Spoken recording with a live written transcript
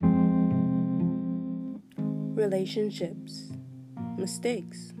relationships,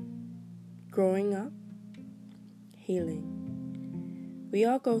 mistakes, growing up, healing. We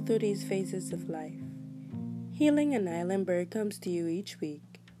all go through these phases of life. Healing an Island Bird comes to you each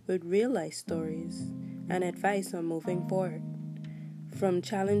week with real life stories and advice on moving forward from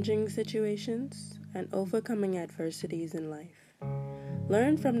challenging situations and overcoming adversities in life.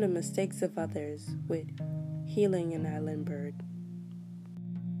 Learn from the mistakes of others with Healing an Island Bird.